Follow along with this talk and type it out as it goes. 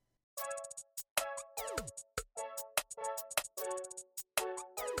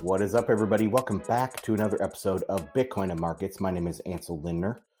What is up, everybody? Welcome back to another episode of Bitcoin and Markets. My name is Ansel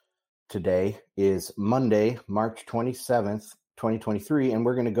Lindner. Today is Monday, March 27th, 2023, and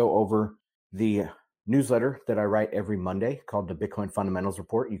we're going to go over the newsletter that I write every Monday called the Bitcoin Fundamentals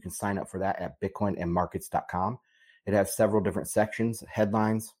Report. You can sign up for that at bitcoinandmarkets.com. It has several different sections: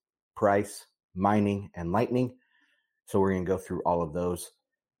 headlines, price, mining, and lightning. So we're going to go through all of those,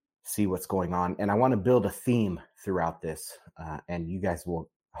 see what's going on. And I want to build a theme throughout this, and you guys will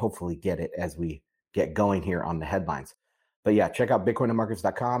hopefully get it as we get going here on the headlines. But yeah, check out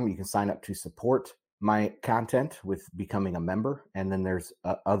bitcoinandmarkets.com. You can sign up to support my content with becoming a member. And then there's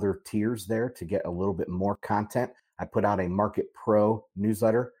other tiers there to get a little bit more content. I put out a Market Pro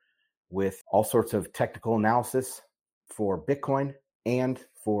newsletter with all sorts of technical analysis for Bitcoin and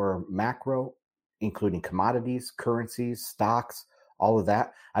for macro, including commodities, currencies, stocks, all of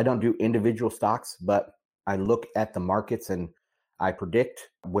that. I don't do individual stocks, but I look at the markets and I predict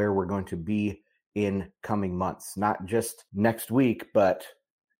where we're going to be in coming months, not just next week, but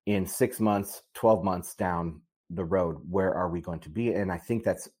in 6 months, 12 months down the road. Where are we going to be? And I think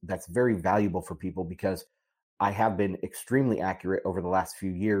that's very valuable for people, because I have been extremely accurate over the last few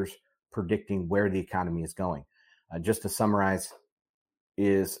years predicting where the economy is going. Just to summarize,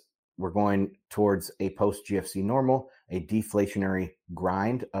 we're going towards a post-GFC normal, a deflationary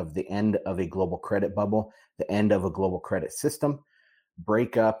grind of the end of a global credit bubble, the end of a global credit system,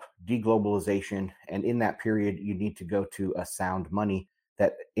 breakup, deglobalization. And in that period, you need to go to a sound money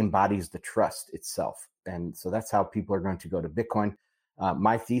that embodies the trust itself. And so that's how people are going to go to Bitcoin.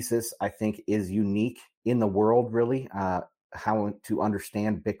 My thesis, I think, is unique in the world, really, how to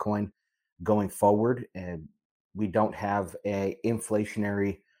understand Bitcoin going forward. And we don't have a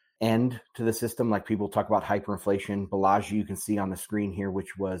inflationary end to the system like people talk about hyperinflation. Balaji, you can see on the screen here,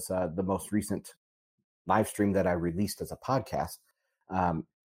 which was the most recent live stream that I released as a podcast.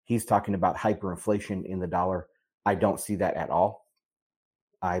 He's talking about hyperinflation in the dollar. I don't see that at all.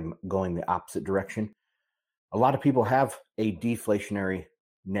 I'm going the opposite direction. A lot of people have a deflationary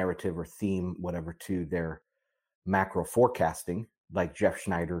narrative or theme, whatever, to their macro forecasting, like Jeff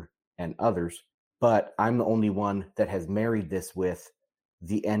Schneider and others. But I'm the only one that has married this with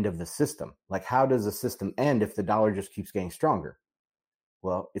the end of the system. Like, how does the system end if the dollar just keeps getting stronger?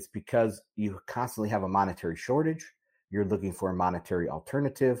 Well, it's because you constantly have a monetary shortage. You're looking for a monetary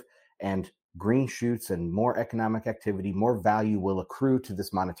alternative, and green shoots and more economic activity, more value will accrue to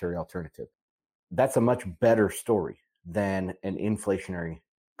this monetary alternative. That's a much better story than an inflationary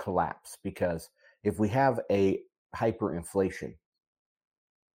collapse, because if we have a hyperinflation,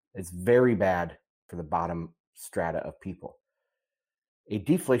 it's very bad for the bottom strata of people. A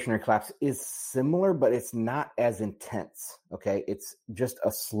deflationary collapse is similar, but it's not as intense, okay? It's just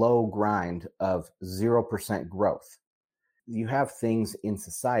a slow grind of 0% growth. You have things in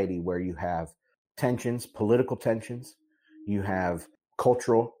society where you have tensions, political tensions, you have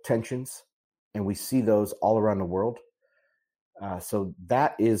cultural tensions, and we see those all around the world. So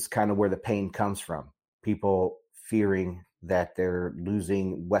that is kind of where the pain comes from. People fearing that they're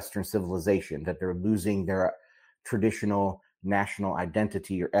losing Western civilization, that they're losing their traditional national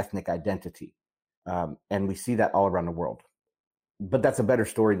identity or ethnic identity. And we see that all around the world. But that's a better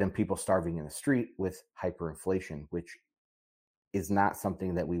story than people starving in the street with hyperinflation, which is not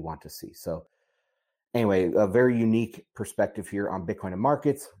something that we want to see. So anyway, a very unique perspective here on Bitcoin and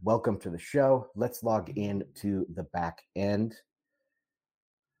markets. Welcome to the show. Let's log in to the back end.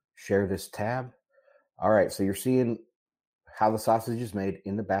 Share this tab. All right, so you're seeing how the sausage is made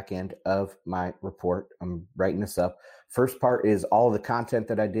in the back end of my report. I'm writing this up. First part is all the content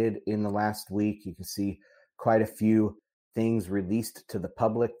that I did in the last week. You can see quite a few things released to the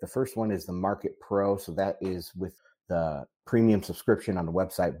public. The first one is the Market Pro. So that is with the premium subscription on the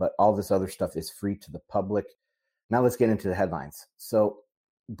website, but all this other stuff is free to the public. Now let's get into the headlines. So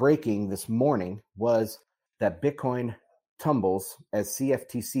breaking this morning was that Bitcoin tumbles as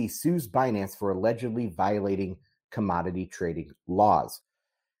CFTC sues Binance for allegedly violating commodity trading laws.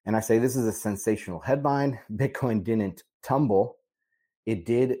 And I say this is a sensational headline. Bitcoin didn't tumble. It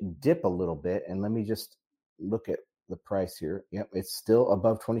did dip a little bit. And let me just look at the price here. Yep, it's still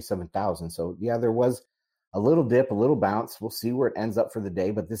above 27,000. So yeah, there was a little dip, a little bounce. We'll see where it ends up for the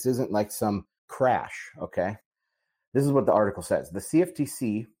day, but this isn't like some crash, okay? This is what the article says. The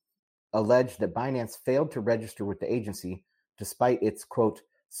CFTC alleged that Binance failed to register with the agency despite its, quote,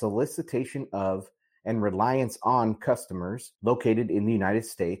 solicitation of and reliance on customers located in the United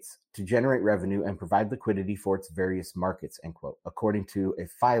States to generate revenue and provide liquidity for its various markets, end quote, according to a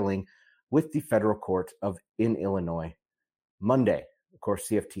filing with the federal court in Illinois Monday. Of course,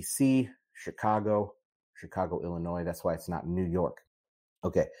 CFTC, Chicago, Chicago, Illinois. That's why it's not New York.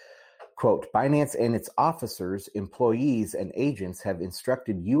 Okay. Quote, Binance and its officers, employees, and agents have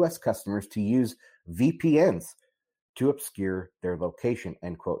instructed U.S. customers to use VPNs to obscure their location,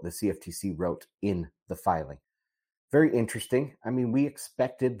 end quote, the CFTC wrote in the filing. Very interesting. I mean, we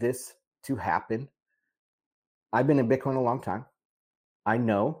expected this to happen. I've been in Bitcoin a long time. I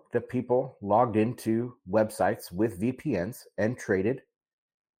know that people logged into websites with VPNs and traded.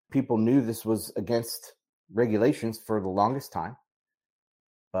 People knew this was against regulations for the longest time,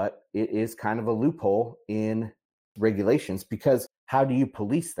 but it is kind of a loophole in regulations, because how do you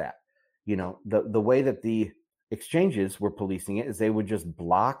police that? You know, the way that the exchanges were policing it is they would just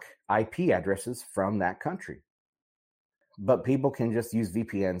block IP addresses from that country. But people can just use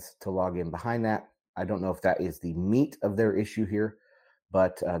VPNs to log in behind that. I don't know if that is the meat of their issue here,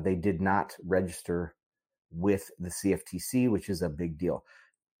 but they did not register with the CFTC, which is a big deal.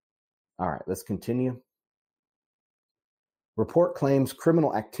 All right, let's continue. Report claims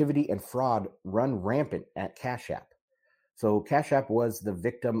criminal activity and fraud run rampant at Cash App. So Cash App was the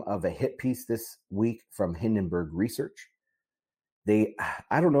victim of a hit piece this week from Hindenburg Research. I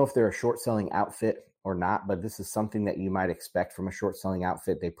don't know if they're a short selling outfit or not, but this is something that you might expect from a short selling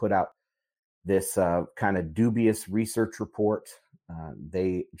outfit. They put out this kind of dubious research report.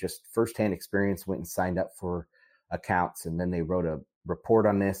 They just firsthand experience went and signed up for accounts, and then they wrote a report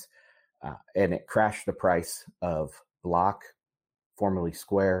on this, and it crashed the price of Block, formerly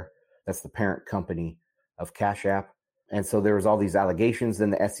Square. That's the parent company of Cash App. And so there was all these allegations.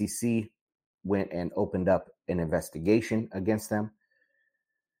 Then the SEC went and opened up an investigation against them.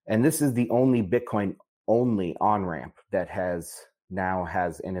 And this is the only Bitcoin only on-ramp that now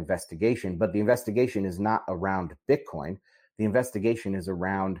has an investigation, but the investigation is not around Bitcoin. The investigation is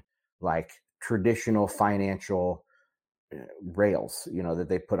around like traditional financial rails, you know, that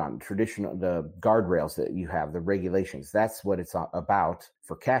they put on the guardrails that you have, the regulations. That's what it's about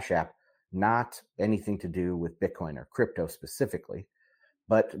for Cash App, not anything to do with Bitcoin or crypto specifically.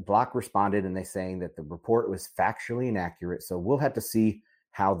 But Block responded, and they're saying that the report was factually inaccurate. So we'll have to see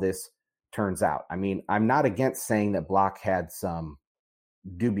how this turns out. I mean, I'm not against saying that Block had some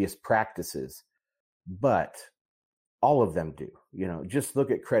dubious practices, but all of them do. You know, just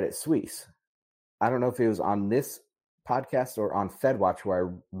look at Credit Suisse. I don't know if it was on this podcast or on FedWatch where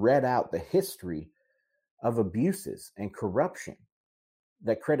I read out the history of abuses and corruption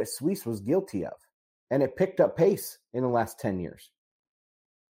that Credit Suisse was guilty of, and it picked up pace in the last 10 years.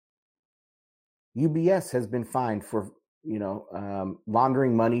 UBS has been fined for,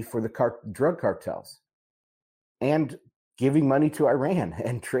 laundering money for the drug cartels and giving money to Iran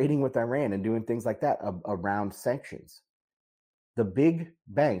and trading with Iran and doing things like that around sanctions. The big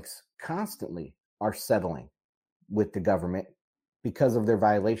banks constantly are settling with the government because of their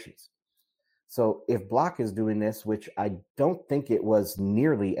violations. So if Block is doing this, which I don't think it was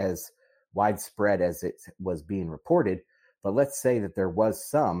nearly as widespread as it was being reported, but let's say that there was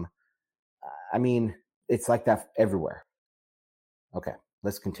some, I mean, it's like that everywhere. Okay,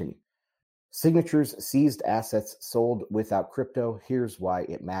 let's continue. Signatures seized assets sold without crypto. Here's why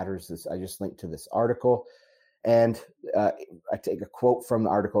it matters. I just linked to this article. And I take a quote from the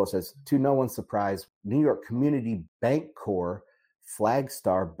article. It says, to no one's surprise, New York Community Bank Corp.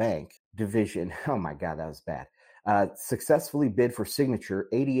 Flagstar Bank Division, oh my God, that was bad, successfully bid for Signature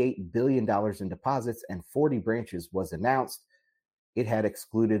 $88 billion in deposits and 40 branches was announced. It had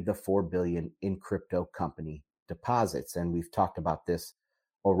excluded the $4 billion in crypto company deposits. And we've talked about this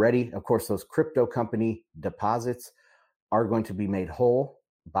already. Of course, those crypto company deposits are going to be made whole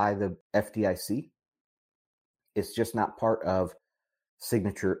by the FDIC. It's just not part of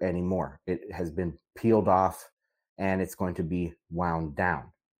Signature anymore. It has been peeled off and it's going to be wound down.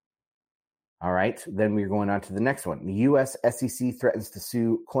 All right, then we're going on to the next one. The U.S. SEC threatens to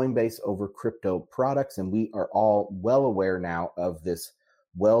sue Coinbase over crypto products, and we are all well aware now of this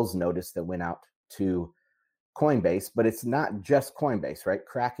Wells notice that went out to Coinbase, but it's not just Coinbase, right?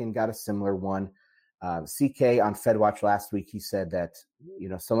 Kraken got a similar one. CK on FedWatch last week, he said that,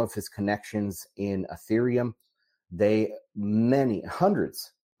 some of his connections in Ethereum,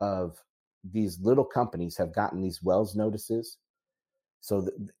 hundreds of these little companies have gotten these Wells notices. So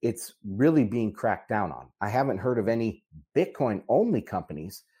it's really being cracked down on. I haven't heard of any Bitcoin only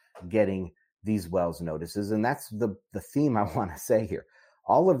companies getting these Wells notices. And that's the theme I want to say here.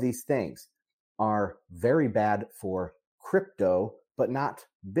 All of these things are very bad for crypto, but not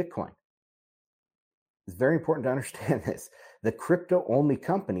Bitcoin. It's very important to understand this. The crypto only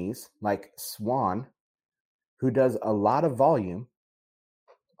companies like Swan, who does a lot of volume,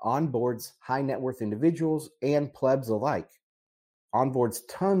 onboards high net worth individuals and plebs alike. onboards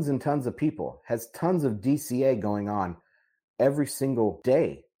tons and tons of people, has tons of DCA going on every single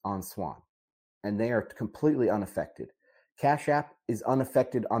day on Swan, and they are completely unaffected. Cash App is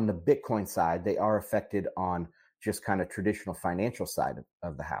unaffected on the Bitcoin side. They are affected on just kind of traditional financial side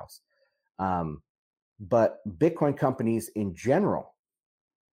of the house. But Bitcoin companies in general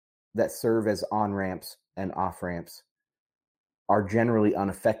that serve as on-ramps and off-ramps are generally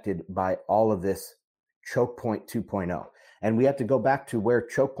unaffected by all of this choke point 2.0. And we have to go back to where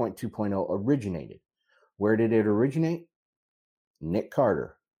choke point 2.0 originated. Where did it originate? Nick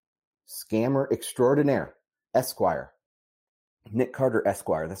Carter, scammer extraordinaire, Esquire. Nick Carter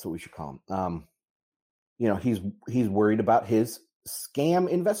Esquire, that's what we should call him. He's worried about his scam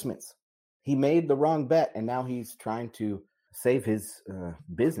investments. He made the wrong bet, and now he's trying to save his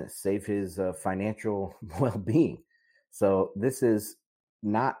business, save his financial well-being. So this is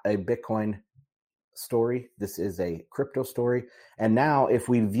not a Bitcoin story. This is a crypto story. And now if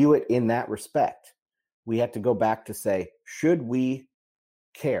we view it in that respect, we have to go back to say, should we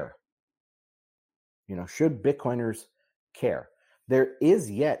care? Should Bitcoiners care? There is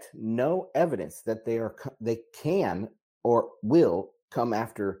yet no evidence that they can or will come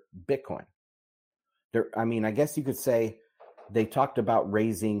after Bitcoin. I guess you could say they talked about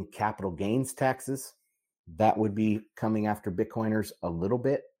raising capital gains taxes. That would be coming after Bitcoiners a little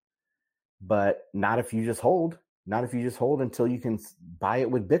bit, but not if you just hold. Not if you just hold until you can buy it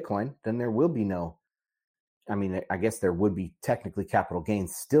with Bitcoin. Then there will be no. I guess there would be technically capital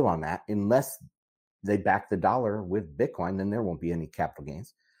gains still on that, unless they back the dollar with Bitcoin, then there won't be any capital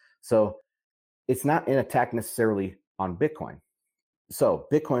gains. So it's not an attack necessarily on Bitcoin. So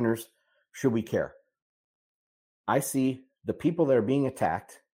Bitcoiners, should we care? I see the people that are being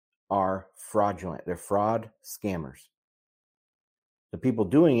attacked are fraudulent. They're fraud scammers. The people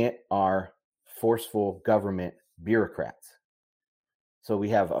doing it are forceful government bureaucrats. So we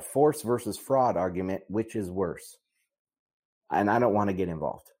have a force versus fraud argument, which is worse? And I don't want to get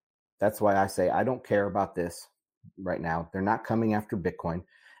involved. That's why I say I don't care about this right now. They're not coming after Bitcoin.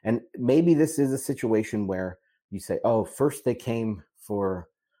 And maybe this is a situation where you say, oh, first they came for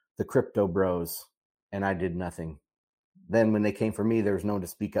the crypto bros and I did nothing. Then when they came for me, there was no one to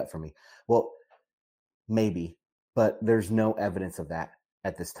speak up for me. Well, maybe, but there's no evidence of that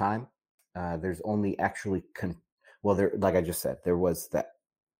at this time. There's only actually, like I just said, there was that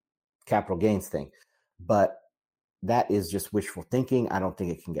capital gains thing, but that is just wishful thinking. I don't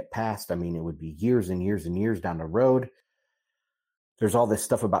think it can get passed. It would be years and years and years down the road. There's all this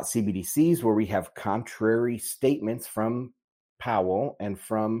stuff about CBDCs where we have contrary statements from Powell and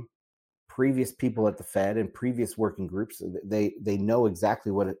from previous people at the Fed and previous working groups. They know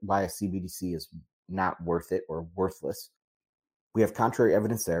exactly why a CBDC is not worth it or worthless. We have contrary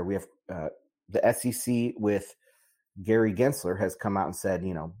evidence there. We have the SEC with Gary Gensler has come out and said,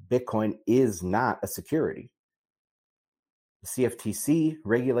 Bitcoin is not a security. The CFTC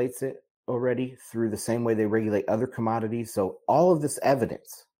regulates it already through the same way they regulate other commodities. So all of this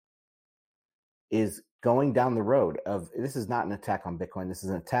evidence is going down the road of, this is not an attack on Bitcoin. This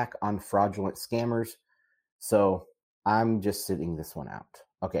is an attack on fraudulent scammers. So I'm just sitting this one out.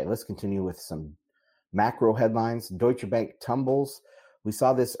 Okay, let's continue with some macro headlines. Deutsche Bank tumbles. We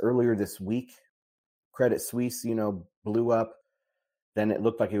saw this earlier this week. Credit Suisse, blew up. Then it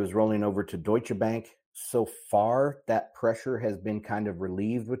looked like it was rolling over to Deutsche Bank. So far, that pressure has been kind of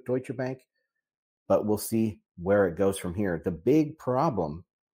relieved with Deutsche Bank, but we'll see where it goes from here. The big problem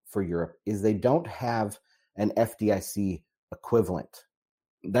for Europe is they don't have an FDIC equivalent.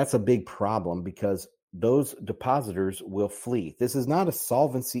 That's a big problem because those depositors will flee. This is not a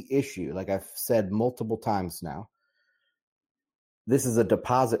solvency issue, like I've said multiple times now. This is a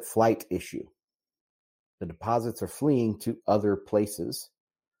deposit flight issue. The deposits are fleeing to other places.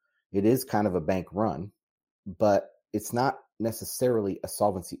 It is kind of a bank run, but it's not necessarily a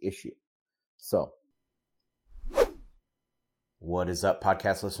solvency issue. So, what is up,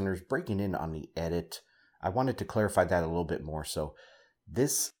 podcast listeners? Breaking in on the edit. I wanted to clarify that a little bit more. So,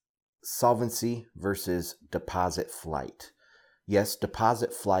 this solvency versus deposit flight. Yes,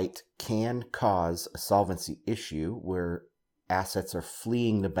 deposit flight can cause a solvency issue where assets are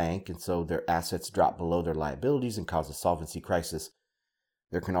fleeing the bank, and so their assets drop below their liabilities and cause a solvency crisis.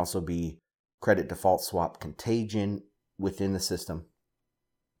 There can also be credit default swap contagion within the system.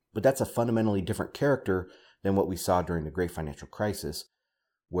 But that's a fundamentally different character than what we saw during the Great Financial Crisis,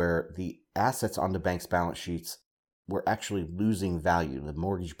 where the assets on the bank's balance sheets were actually losing value, the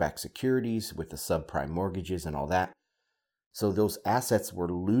mortgage-backed securities with the subprime mortgages and all that. So those assets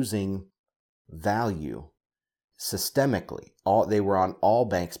were losing value. systemically. They were on all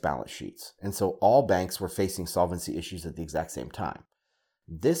banks' balance sheets. And so all banks were facing solvency issues at the exact same time.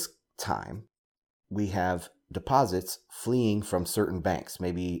 This time, we have deposits fleeing from certain banks,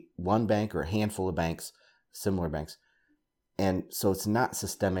 maybe one bank or a handful of banks, similar banks. And so it's not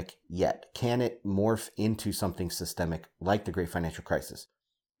systemic yet. Can it morph into something systemic like the Great Financial Crisis?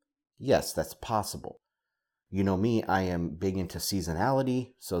 Yes, that's possible. You know me, I am big into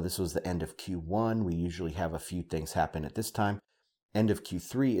seasonality. So this was the end of Q1. We usually have a few things happen at this time. End of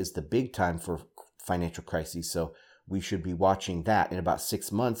Q3 is the big time for financial crises. So we should be watching that in about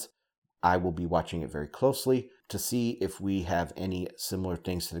 6 months. I will be watching it very closely to see if we have any similar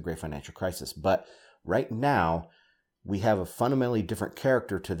things to the Great Financial Crisis. But right now, we have a fundamentally different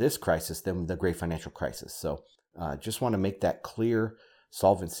character to this crisis than the Great Financial Crisis. So just want to make that clear.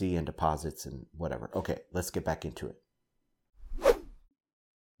 Solvency and deposits and whatever. Okay, let's get back into it.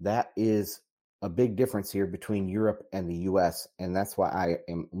 That is a big difference here between Europe and the US, and that's why I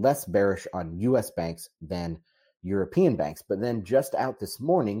am less bearish on US banks than European banks. But then just out this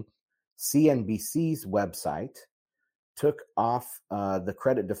morning, CNBC's website took off the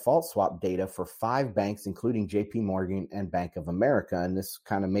credit default swap data for 5 banks, including JP Morgan and Bank of America, and this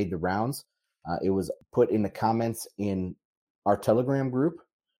kind of made the rounds. It was put in the comments in our Telegram group.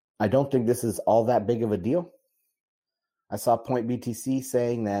 I don't think this is all that big of a deal. I saw Point BTC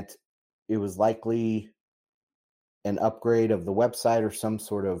saying that it was likely an upgrade of the website or some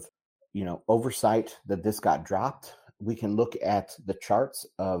sort of, oversight that this got dropped. We can look at the charts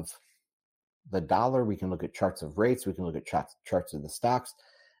of the dollar. We can look at charts of rates. We can look at charts of the stocks.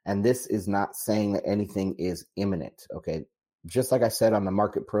 And this is not saying that anything is imminent. Okay. Just like I said on the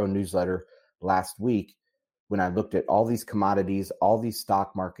Market Pro newsletter last week, when I looked at all these commodities, all these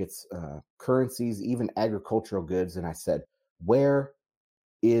stock markets, currencies, even agricultural goods, and I said, where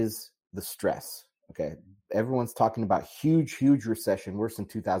is the stress? Okay, everyone's talking about huge recession, worse than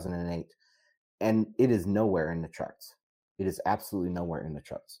 2008, and it is nowhere in the charts. It is absolutely nowhere in the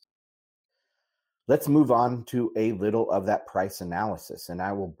charts. Let's move on to a little of that price analysis, and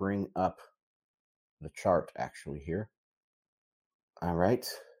I will bring up the chart actually here. All right,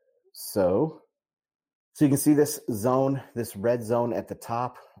 so you can see this zone, this red zone at the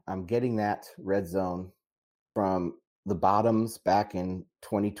top. I'm getting that red zone from the bottoms back in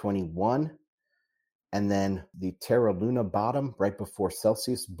 2021. And then the Terra Luna bottom right before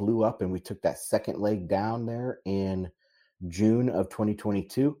Celsius blew up and we took that second leg down there in June of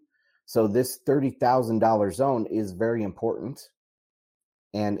 2022. So this $30,000 zone is very important.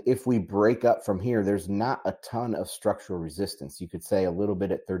 And if we break up from here, there's not a ton of structural resistance. You could say a little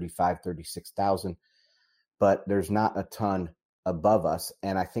bit at 35, 36,000. But there's not a ton above us.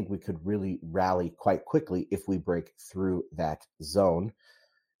 And I think we could really rally quite quickly if we break through that zone.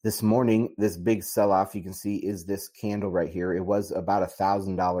 This morning, this big sell-off you can see is this candle right here. It was about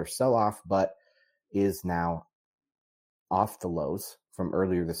 $1,000 sell-off, but is now off the lows from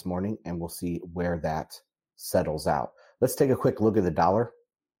earlier this morning. And we'll see where that settles out. Let's take a quick look at the dollar.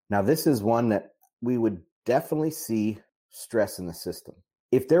 Now, this is one that we would definitely see stress in the system.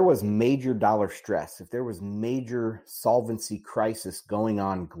 If there was major dollar stress, if there was major solvency crisis going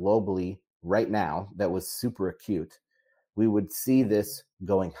on globally right now that was super acute, we would see this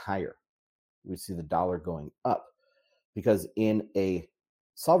going higher. We'd see the dollar going up because in a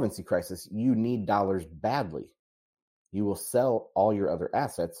solvency crisis, you need dollars badly. You will sell all your other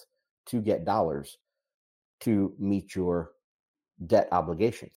assets to get dollars to meet your debt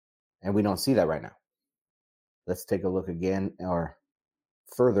obligations. And we don't see that right now. Let's take a look again or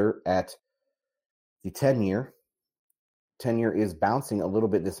further at the 10-year. 10-year is bouncing a little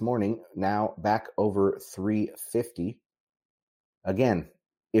bit this morning, now back over 350. Again,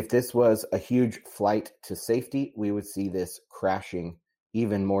 if this was a huge flight to safety, we would see this crashing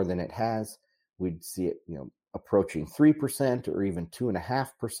even more than it has. We'd see it, approaching 3% or even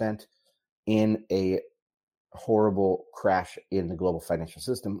 2.5% in a horrible crash in the global financial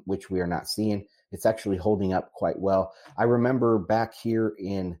system, which we are not seeing. It's actually holding up quite well. I remember back here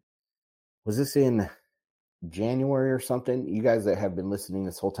was this in January or something? You guys that have been listening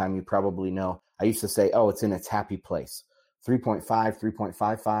this whole time, you probably know. I used to say, oh, it's in its happy place. 3.5,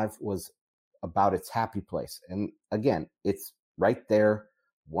 3.55 was about its happy place. And again, it's right there.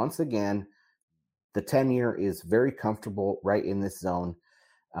 Once again, the 10-year is very comfortable right in this zone.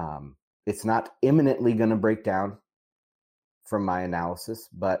 It's not imminently going to break down from my analysis,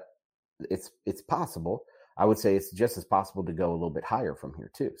 but it's possible. I would say it's just as possible to go a little bit higher from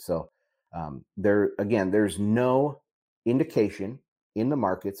here too. So there's no indication in the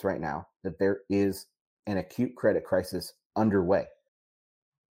markets right now that there is an acute credit crisis underway.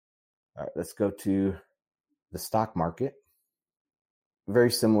 All right, let's go to the stock market.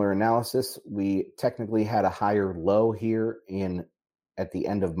 Very similar analysis. We technically had a higher low here at the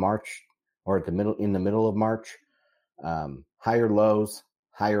end of March, or in the middle of March. Higher lows,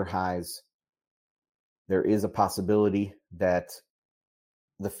 higher highs. There is a possibility that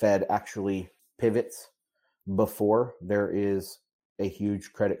the Fed actually pivots before there is a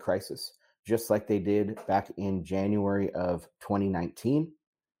huge credit crisis, just like they did back in January of 2019.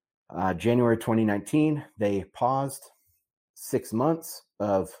 January 2019, they paused 6 months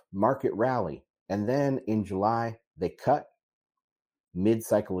of market rally. And then in July, they cut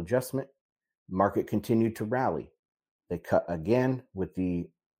mid-cycle adjustment. Market continued to rally. They cut again with the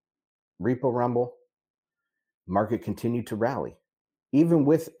repo rumble. Market continued to rally. Even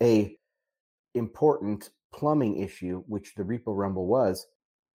with a important plumbing issue, which the repo rumble was,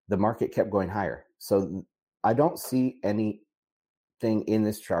 the market kept going higher. So I don't see anything in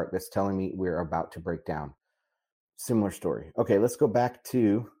this chart that's telling me we're about to break down. Similar story. Okay, let's go back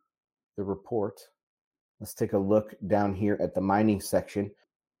to the report. Let's take a look down here at the mining section.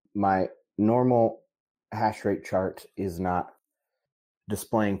 My normal hash rate chart is not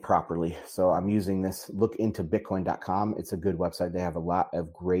displaying properly, so I'm using this lookintobitcoin.com. It's a good website. They have a lot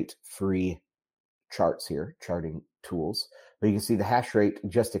of great free charts here, charting tools. But you can see the hash rate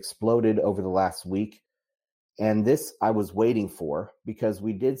just exploded over the last week. And this I was waiting for, because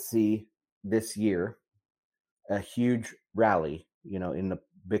we did see this year a huge rally, in the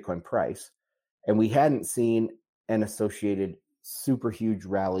Bitcoin price. And we hadn't seen an associated super huge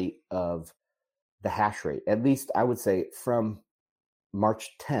rally of the hash rate, at least I would say from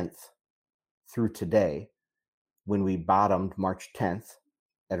March 10th through today, when we bottomed March 10th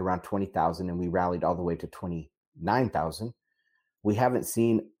at around 20,000 and we rallied all the way to 29,000. We haven't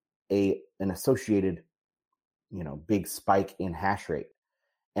seen an associated, big spike in hash rate.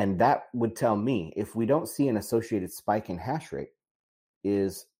 And that would tell me, if we don't see an associated spike in hash rate,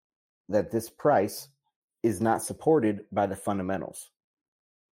 is that this price is not supported by the fundamentals.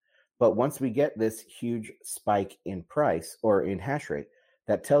 But once we get this huge spike in price or in hash rate,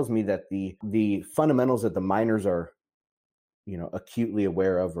 that tells me that the fundamentals that the miners are, acutely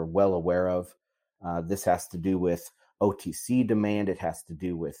aware of or well aware of. This has to do with OTC demand. It has to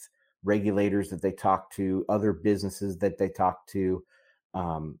do with regulators that they talk to, other businesses that they talk to,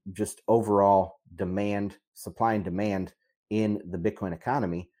 just overall demand, supply and demand in the Bitcoin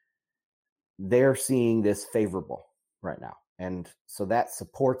economy. They're seeing this favorable right now. And so that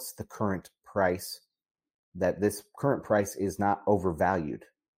supports the current price, that this current price is not overvalued.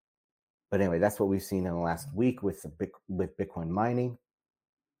 But anyway, that's what we've seen in the last week with Bitcoin mining.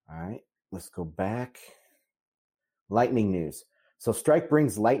 All right, let's go back. Lightning news. So Strike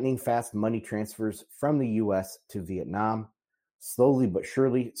brings lightning fast money transfers from the US to Vietnam. Slowly but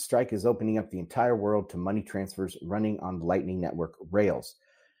surely, Strike is opening up the entire world to money transfers running on the Lightning Network rails.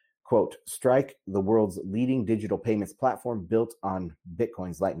 Quote, Strike, the world's leading digital payments platform built on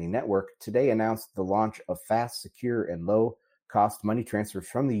Bitcoin's Lightning Network, today announced the launch of fast, secure, and low-cost money transfers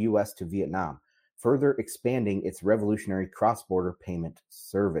from the U.S. to Vietnam, further expanding its revolutionary cross-border payment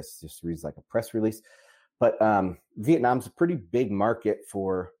service. Just reads like a press release. But Vietnam's a pretty big market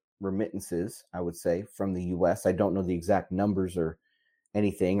for remittances, I would say, from the U.S. I don't know the exact numbers or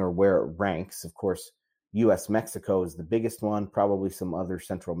anything or where it ranks. Of course, U.S. Mexico is the biggest one, probably some other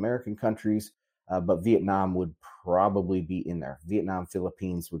Central American countries, but Vietnam would probably be in there. Vietnam,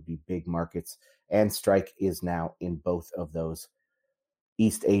 Philippines would be big markets, and Strike is now in both of those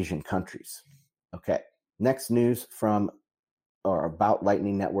East Asian countries. Okay, next news from or about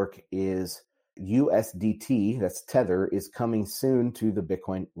Lightning Network is USDT, that's Tether, is coming soon to the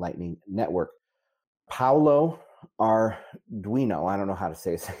Bitcoin Lightning Network. Paulo Arduino, I don't know how to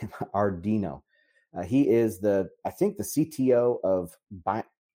say his name, Ardino. He is the CTO of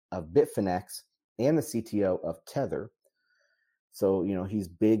Bitfinex and the CTO of Tether. So, he's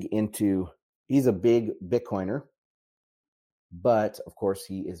a big Bitcoiner, but of course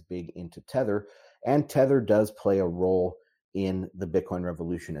he is big into Tether, and Tether does play a role in the Bitcoin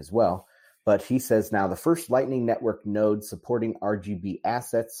revolution as well. But he says now the first Lightning Network node supporting RGB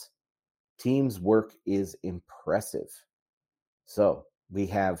assets, team's work is impressive. So we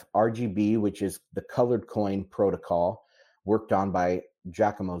have RGB, which is the colored coin protocol worked on by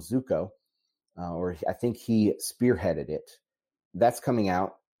Giacomo Zucco, or I think he spearheaded it. That's coming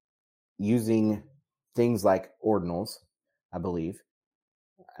out using things like ordinals, I believe.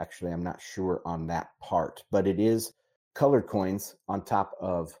 Actually, I'm not sure on that part, but it is colored coins on top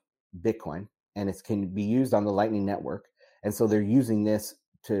of Bitcoin, and it can be used on the Lightning Network. And so they're using this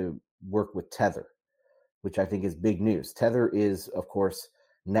to work with Tether, which I think is big news. Tether is, of course,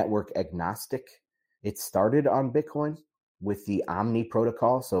 network agnostic. It started on Bitcoin with the Omni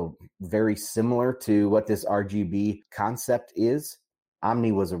protocol, so very similar to what this RGB concept is.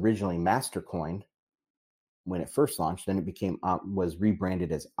 Omni was originally Mastercoin when it first launched, then it was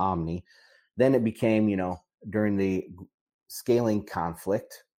rebranded as Omni. Then it became, during the scaling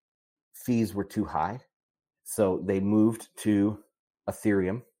conflict, fees were too high, so they moved to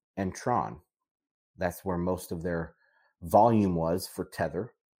Ethereum and Tron. That's where most of their volume was for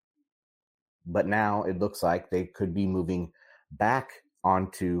Tether. But now it looks like they could be moving back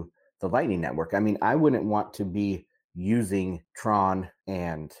onto the Lightning Network. I mean, I wouldn't want to be using Tron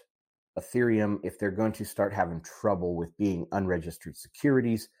and Ethereum if they're going to start having trouble with being unregistered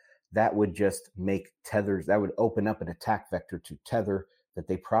securities. That would just make Tethers, that would open up an attack vector to Tether that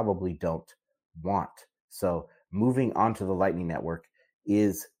they probably don't want. So moving onto the Lightning Network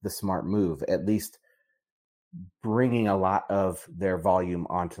is the smart move, at least bringing a lot of their volume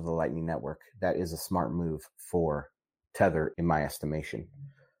onto the Lightning Network. That is a smart move for Tether, in my estimation.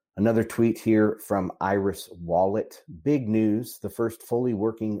 Another tweet here from Iris Wallet. Big news. The first fully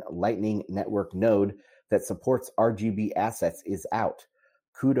working Lightning Network node that supports RGB assets is out.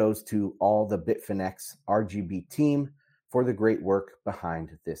 Kudos to all the Bitfinex RGB team for the great work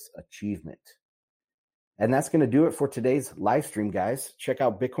behind this achievement. And that's going to do it for today's live stream, guys. Check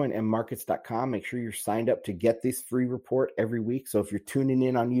out bitcoinandmarkets.com. Make sure you're signed up to get this free report every week. So if you're tuning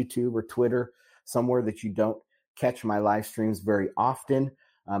in on YouTube or Twitter, somewhere that you don't catch my live streams very often,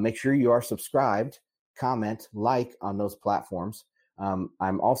 make sure you are subscribed, comment, like on those platforms.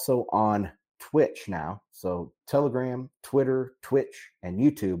 I'm also on Twitch now. So Telegram, Twitter, Twitch, and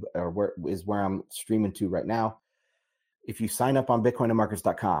YouTube is where I'm streaming to right now. If you sign up on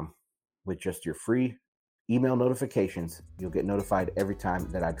bitcoinandmarkets.com with just your free email notifications, you'll get notified every time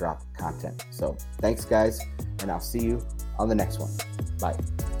that I drop content. So thanks, guys, and I'll see you on the next one. Bye.